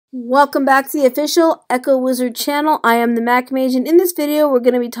Welcome back to the official Echo Wizard channel. I am the Mac Mage, and in this video we're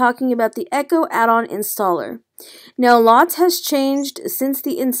going to be talking about the Echo add-on installer. Now, lots has changed since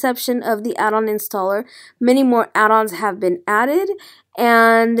the inception of the add-on installer. Many more add-ons have been added,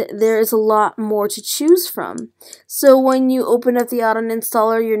 and there is a lot more to choose from. So when you open up the add-on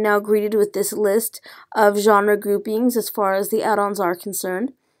installer, you're now greeted with this list of genre groupings as far as the add-ons are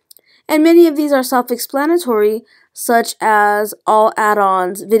concerned. And many of these are self-explanatory, such as all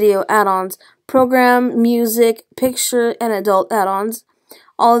add-ons, video add-ons, program, music, picture, and adult add-ons.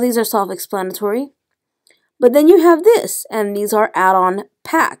 All of these are self-explanatory. But then you have this, and these are add-on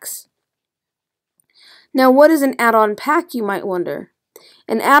packs. Now, what is an add-on pack, you might wonder?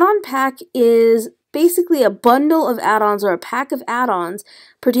 An add-on pack is basically a bundle of add-ons or a pack of add-ons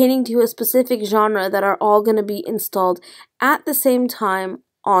pertaining to a specific genre that are all going to be installed at the same time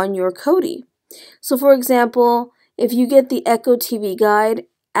on your Kodi. So for example, if you get the Echo TV Guide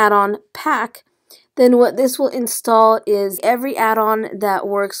add-on pack, then what this will install is every add-on that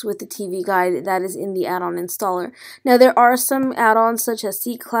works with the TV Guide that is in the add-on installer. Now there are some add-ons such as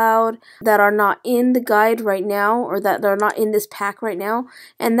C-Cloud that are not in the guide right now, or that they're not in this pack right now,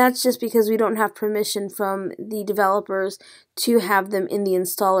 and that's just because we don't have permission from the developers to have them in the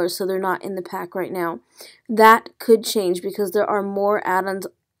installer, so they're not in the pack right now. That could change because there are more add-ons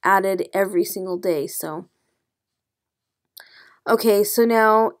added every single day. Okay, so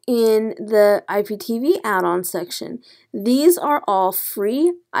now in the IPTV add-on section, these are all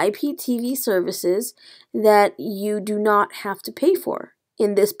free IPTV services that you do not have to pay for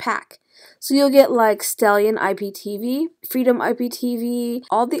in this pack. So you'll get like Stallion IPTV, Freedom IPTV,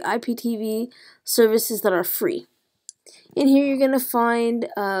 all the IPTV services that are free. In here you're going to find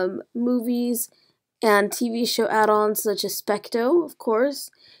movies and TV show add-ons such as Specto, of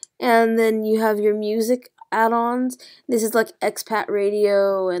course, and then you have your music add-ons. This is like expat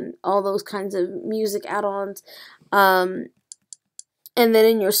radio and all those kinds of music add-ons. And then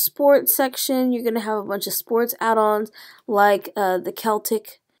in your sports section, you're going to have a bunch of sports add-ons like the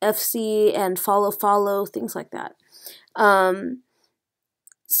Celtic FC and Follow, things like that.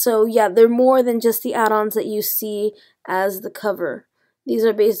 So yeah, they're more than just the add-ons that you see as the cover. These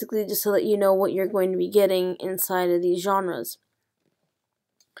are basically just to let you know what you're going to be getting inside of these genres.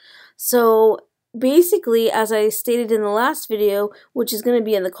 So basically, as I stated in the last video, which is going to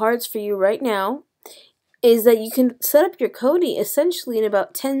be in the cards for you right now, is that you can set up your Kodi essentially in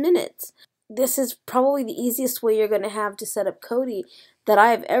about 10 minutes. This is probably the easiest way you're going to have to set up Kodi that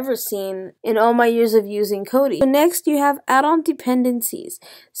I have ever seen in all my years of using Kodi. So next you have add-on dependencies.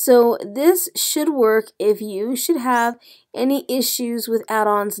 So this should work if you should have any issues with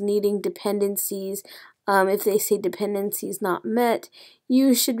add-ons needing dependencies. If they say dependencies not met,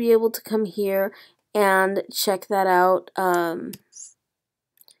 you should be able to come here and check that out. Go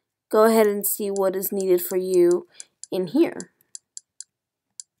ahead and see what is needed for you in here.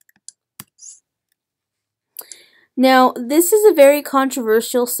 Now, this is a very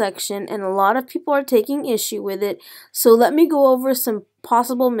controversial section, and a lot of people are taking issue with it, so let me go over some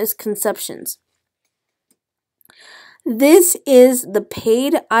possible misconceptions. This is the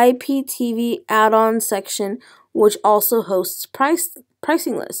paid IPTV add-on section, which also hosts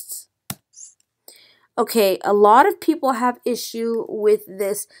pricing lists. Okay, a lot of people have issue with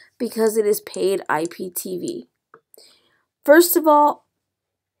this because it is paid IPTV. First of all,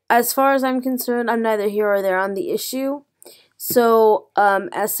 as far as I'm concerned, I'm neither here or there on the issue. So,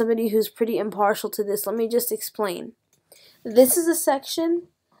 as somebody who's pretty impartial to this, let me just explain. This is a section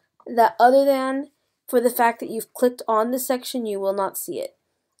that, other than for the fact that you've clicked on this section, you will not see it.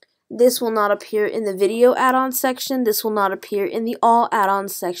 This will not appear in the video add-on section. This will not appear in the all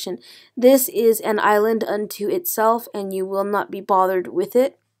add-ons section. This is an island unto itself, and you will not be bothered with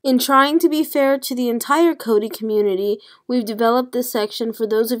it. In trying to be fair to the entire Kodi community, we've developed this section for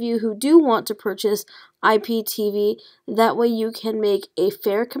those of you who do want to purchase IPTV. That way you can make a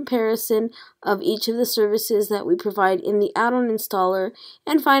fair comparison of each of the services that we provide in the add-on installer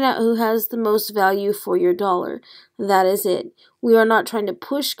and find out who has the most value for your dollar. That is it. We are not trying to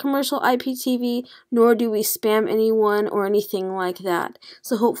push commercial IPTV, nor do we spam anyone or anything like that.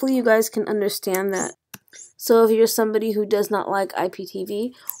 So hopefully you guys can understand that. So if you're somebody who does not like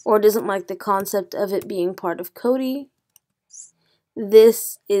IPTV or doesn't like the concept of it being part of Kodi,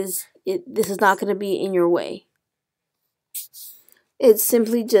 this is not going to be in your way. It's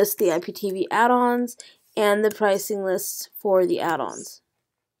simply just the IPTV add-ons and the pricing lists for the add-ons.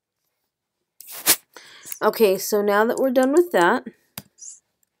 Okay, so now that we're done with that,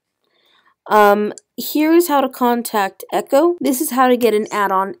 here is how to contact Echo. This is how to get an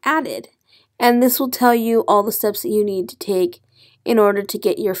add-on added. And this will tell you all the steps that you need to take in order to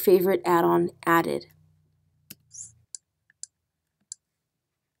get your favorite add-on added.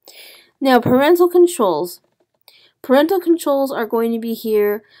 Now, parental controls. Parental controls are going to be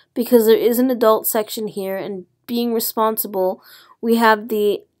here because there is an adult section here, and being responsible, we have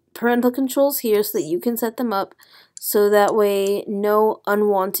the parental controls here so that you can set them up so that way no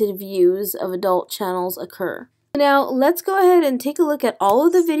unwanted views of adult channels occur. Now let's go ahead and take a look at all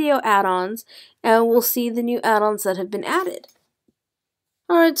of the video add-ons, and we'll see the new add-ons that have been added.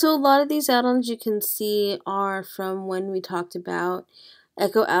 Alright, so a lot of these add-ons you can see are from when we talked about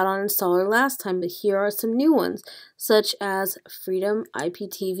Echo add-on installer last time, but here are some new ones, such as Freedom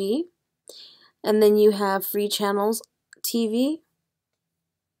IPTV, and then you have Free Channels TV,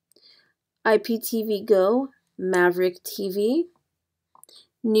 IPTV Go, Maverick TV,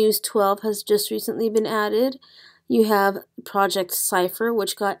 News 12 has just recently been added. You have Project Cypher,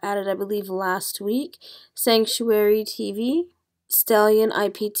 which got added, I believe, last week, Sanctuary TV, Stallion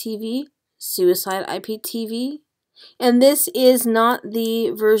IPTV, Suicide IPTV, and this is not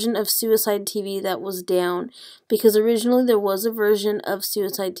the version of Suicide TV that was down, because originally there was a version of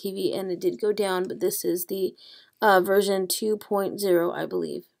Suicide TV and it did go down, but this is the version 2.0, I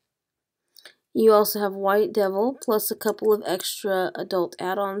believe. You also have White Devil, plus a couple of extra adult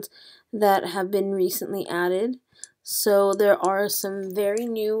add-ons that have been recently added. So there are some very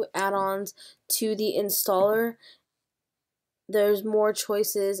new add-ons to the installer. There's more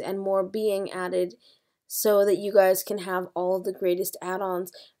choices and more being added so that you guys can have all of the greatest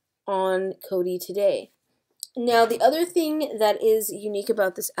add-ons on Kodi today. Now, the other thing that is unique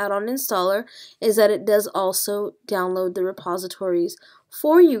about this add-on installer is that it does also download the repositories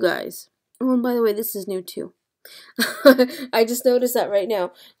for you guys. Oh, and by the way, this is new too. I just noticed that right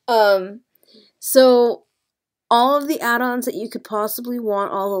now. So all of the add-ons that you could possibly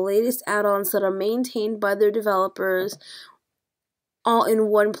want, all the latest add-ons that are maintained by their developers, all in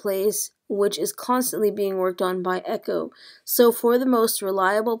one place, which is constantly being worked on by Echo. So for the most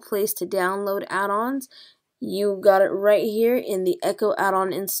reliable place to download add-ons, you got it right here in the Echo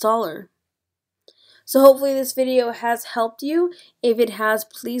add-on installer. So hopefully this video has helped you. If it has,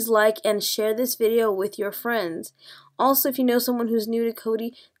 please like and share this video with your friends. Also, if you know someone who's new to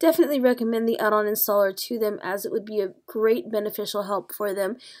Kodi, definitely recommend the add-on installer to them, as it would be a great beneficial help for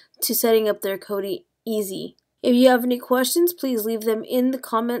them to setting up their Kodi easy. If you have any questions, please leave them in the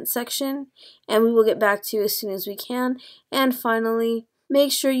comment section and we will get back to you as soon as we can. And finally,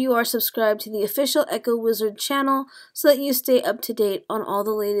 make sure you are subscribed to the official Echo Wizard channel so that you stay up to date on all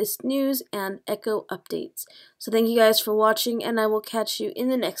the latest news and Echo updates. So thank you guys for watching, and I will catch you in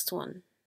the next one.